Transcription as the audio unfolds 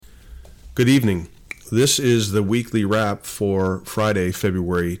Good evening. This is the weekly wrap for Friday,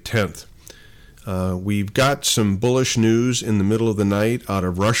 February 10th. We've got some bullish news in the middle of the night out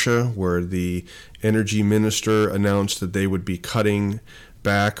of Russia, where the energy minister announced that they would be cutting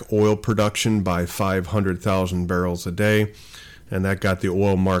back oil production by 500,000 barrels a day, and that got the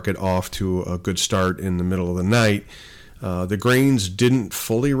oil market off to a good start in the middle of the night. The grains didn't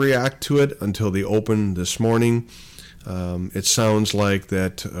fully react to it until the open this morning. It sounds like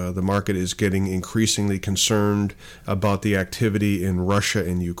that the market is getting increasingly concerned about the activity in Russia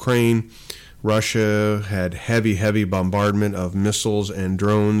and Ukraine. Russia had heavy bombardment of missiles and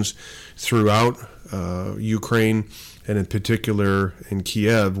drones throughout Ukraine, and in particular in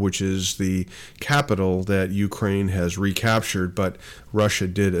Kiev, which is the capital that Ukraine has recaptured, but Russia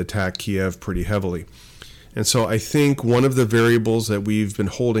did attack Kiev pretty heavily. And so I think one of the variables that we've been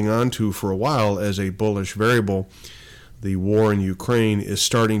holding on to for a while as a bullish variable, the war in Ukraine, is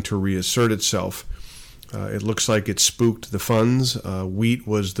starting to reassert itself. It looks like it spooked the funds. Wheat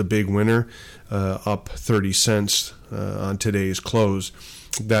was the big winner, up 30 cents on today's close.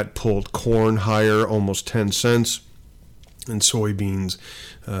 That pulled corn higher, almost 10 cents, and soybeans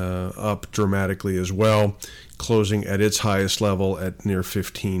up dramatically as well, closing at its highest level at near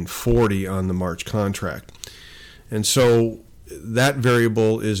 $15.40 on the March contract. And so that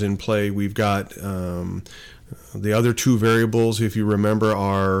variable is in play. We've got the other two variables, if you remember,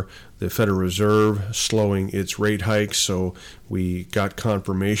 are the Federal Reserve slowing its rate hikes. So we got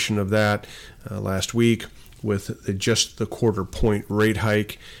confirmation of that last week with just the quarter point rate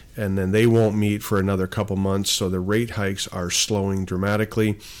hike, and then they won't meet for another couple months. So the rate hikes are slowing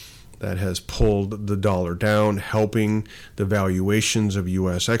dramatically. That has pulled the dollar down, helping the valuations of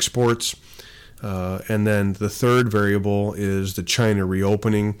U.S. exports. And then the third variable is the China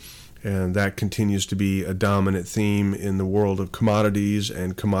reopening, and that continues to be a dominant theme in the world of commodities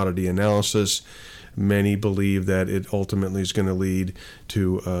and commodity analysis. Many believe that it ultimately is going to lead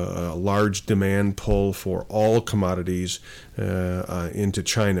to a large demand pull for all commodities into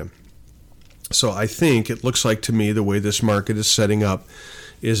China. So I think it looks like to me the way this market is setting up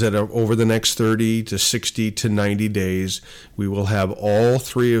is that over the next 30 to 60 to 90 days, we will have all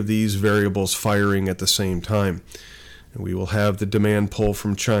three of these variables firing at the same time. We will have the demand pull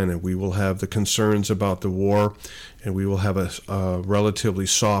from China. We will have the concerns about the war, and we will have a relatively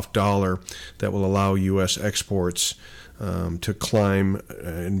soft dollar that will allow U.S. exports to climb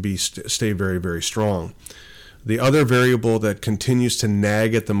and stay very, very strong. The other variable that continues to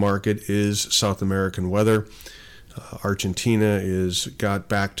nag at the market is South American weather. Argentina got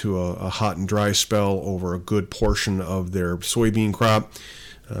back to a hot and dry spell over a good portion of their soybean crop,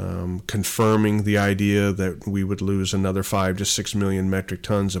 confirming the idea that we would lose another 5 to 6 million metric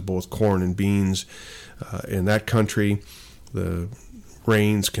tons of both corn and beans in that country. The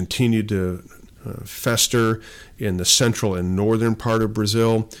rains continue to fester in the central and northern part of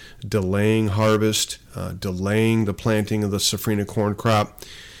Brazil, delaying harvest, delaying the planting of the safrinha corn crop.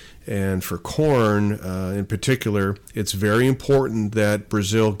 And for corn in particular, it's very important that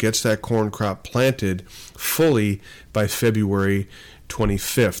Brazil gets that corn crop planted fully by February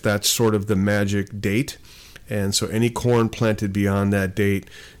 25th. That's sort of the magic date. And so any corn planted beyond that date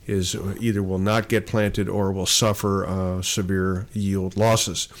is either will not get planted or will suffer severe yield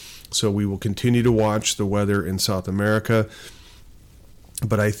losses. So we will continue to watch the weather in South America.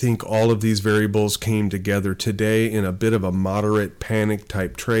 But I think all of these variables came together today in a bit of a moderate panic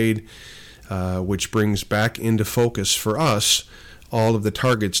type trade, which brings back into focus for us all of the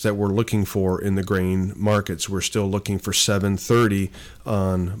targets that we're looking for in the grain markets. We're still looking for 730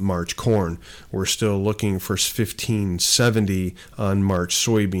 on March corn. We're still looking for 1570 on March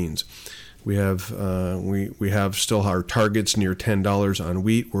soybeans. We have still our targets near $10 on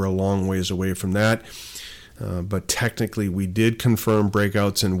wheat. We're a long ways away from that. But technically, we did confirm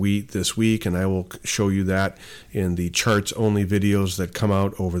breakouts in wheat this week, and I will show you that in the charts-only videos that come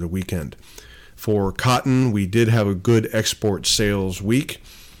out over the weekend. For cotton, we did have a good export sales week.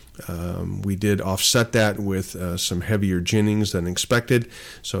 We did offset that with some heavier ginnings than expected,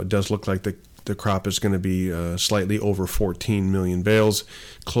 so it does look like the crop is going to be slightly over 14 million bales,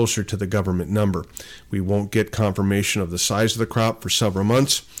 closer to the government number. We won't get confirmation of the size of the crop for several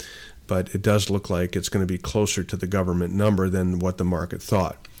months, but it does look like it's going to be closer to the government number than what the market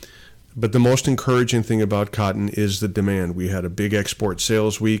thought. But the most encouraging thing about cotton is the demand. We had a big export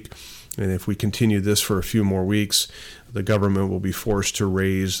sales week, and if we continue this for a few more weeks, the government will be forced to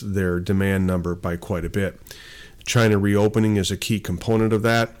raise their demand number by quite a bit. China reopening is a key component of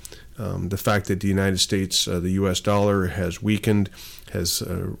that. The fact that the United States, the U.S. dollar has weakened, has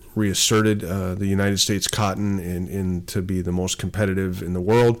reasserted the United States cotton in to be the most competitive in the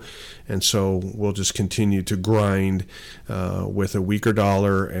world. And so we'll just continue to grind with a weaker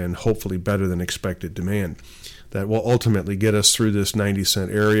dollar and hopefully better than expected demand. That will ultimately get us through this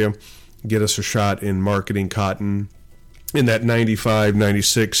 90-cent area, get us a shot in marketing cotton in that 95,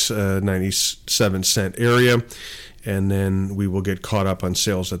 96, 97 cent area, and then we will get caught up on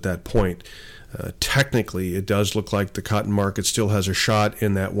sales at that point. Technically, it does look like the cotton market still has a shot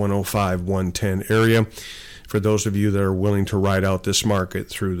in that 105, 110 area for those of you that are willing to ride out this market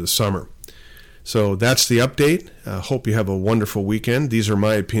through the summer. So that's the update. Hope you have a wonderful weekend. These are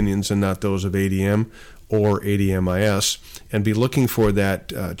my opinions and not those of ADM or ADMIS, and be looking for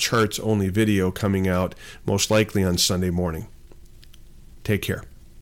that charts only video coming out most likely on Sunday morning. Take care.